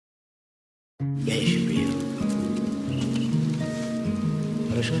Я еще приеду.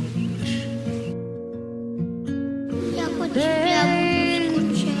 Хорошо? Я по тебе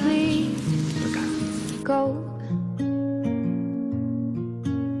скучаю. Пока.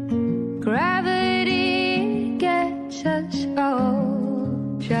 Gravity gets us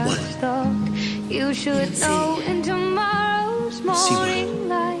all just off. You should know in tomorrow's morning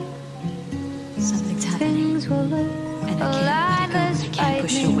light. Something's happening. Things will look And I can't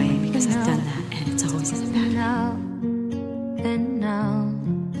push it away because I've done that and it's always in the back. Now and now.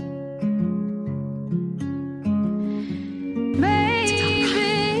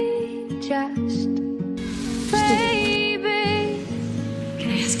 Maybe just baby. Can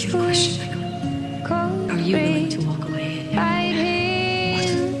I ask you a question, Michael? Are you willing to walk away?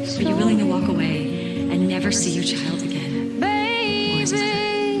 Are you willing to walk away and never see your child again? Or is it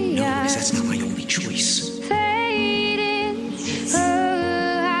No, because that's not my only choice.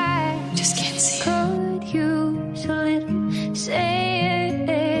 just can't see it? Could use a little saving.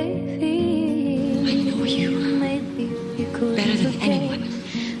 I know you Maybe you could better than forget anyone.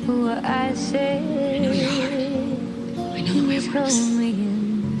 what I said. I know your heart. I know the way it works. Told me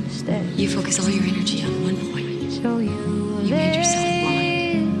instead. You focus all your energy on one point. So you made yourself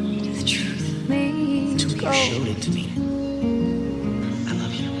blind to the truth. Until you showed it to me. I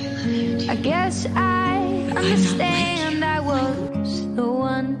love you. I guess I understand. I was the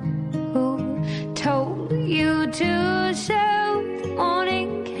one who told you to. So the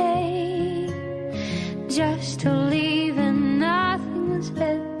morning came just to leave, and nothing was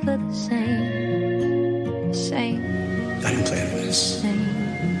ever the same. Same. I didn't plan for this.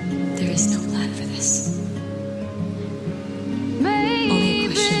 There is no plan for this. Maybe Only a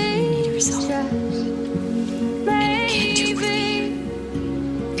question you need to resolve. just And you can't do it with me.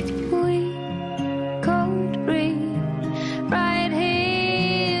 we could read right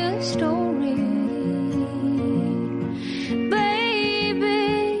here a story.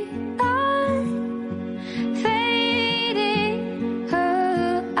 Baby, I'm fading.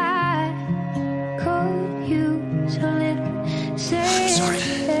 I could use a little Sorry.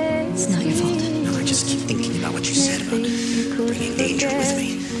 It's not your fault. No, I just keep thinking about what you said about bringing danger with me.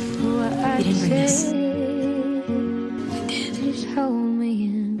 You didn't bring this. I did. Just hold me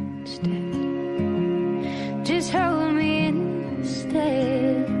instead. Just hold me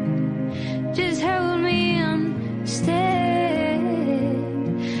instead. Just hold me instead.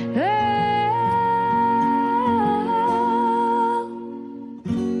 Oh,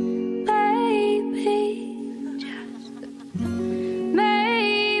 baby, just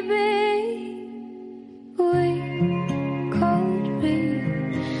maybe we could read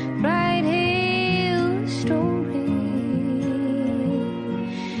right here a story.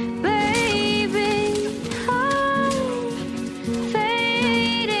 Baby, I'm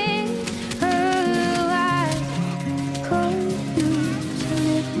fading. Oh, I could use a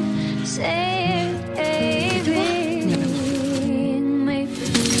little saving. Maybe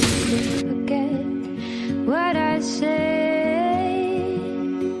forget what I say.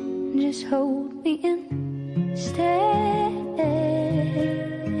 Just hold me in.